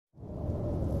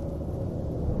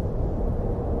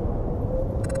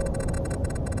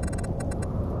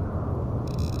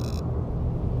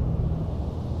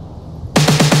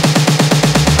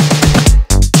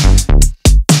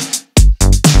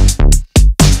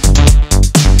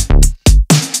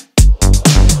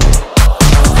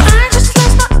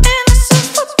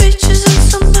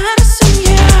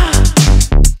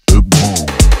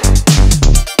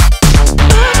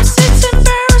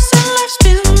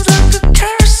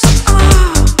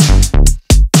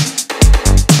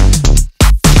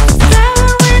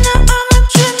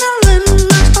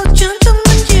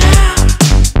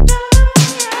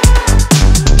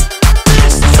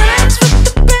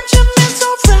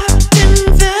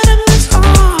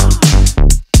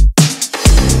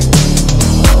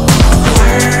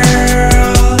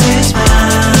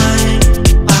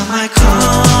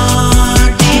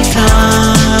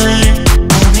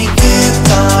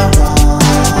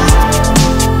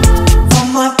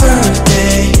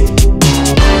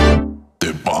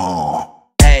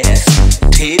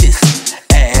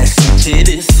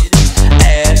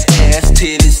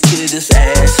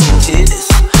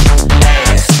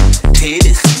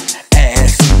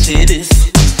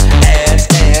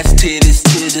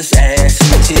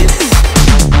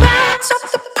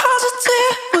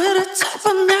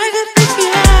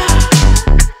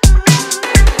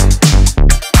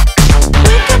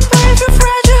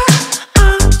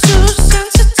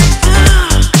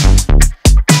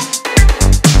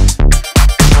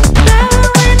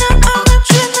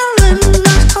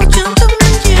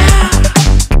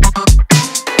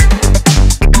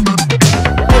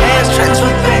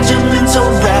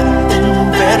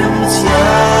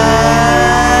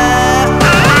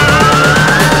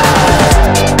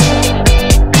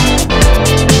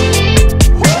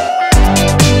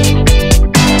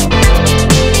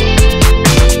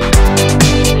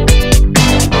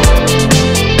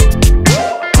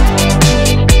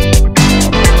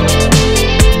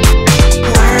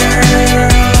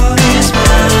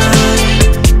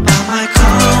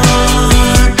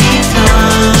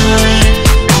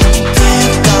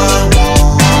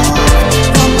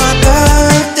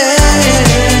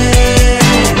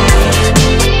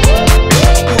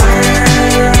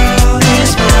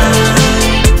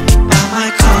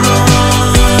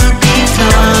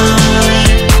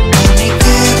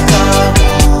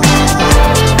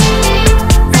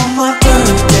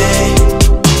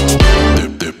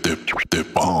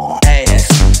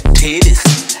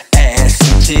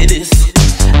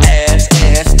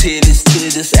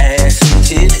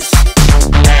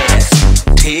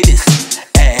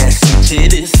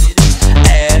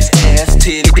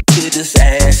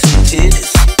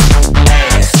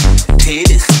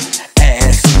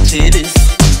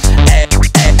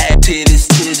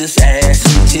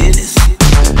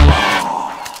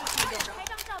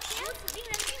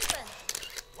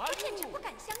直不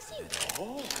敢相信。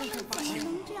哦，他们怎么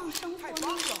能这样生活呢？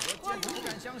我简直不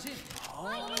敢相信。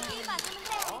我一定可以把他们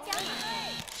带回家。